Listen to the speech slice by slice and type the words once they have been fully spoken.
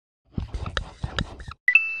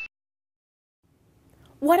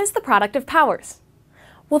What is the product of powers?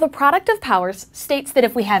 Well, the product of powers states that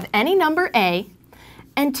if we have any number a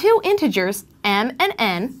and two integers m and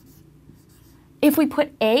n, if we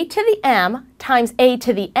put a to the m times a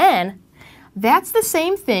to the n, that's the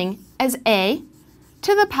same thing as a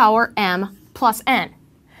to the power m plus n.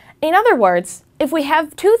 In other words, if we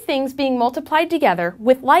have two things being multiplied together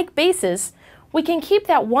with like bases, we can keep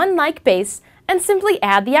that one like base and simply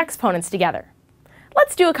add the exponents together.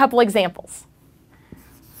 Let's do a couple examples.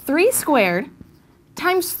 3 squared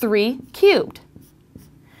times 3 cubed.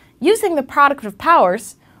 Using the product of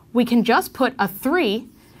powers, we can just put a 3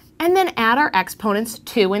 and then add our exponents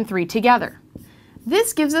 2 and 3 together.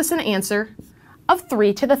 This gives us an answer of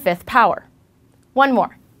 3 to the 5th power. One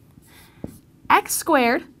more. X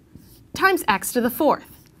squared times x to the 4th.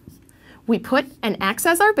 We put an x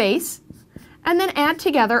as our base and then add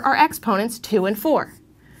together our exponents 2 and 4.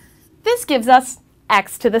 This gives us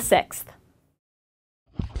x to the 6th.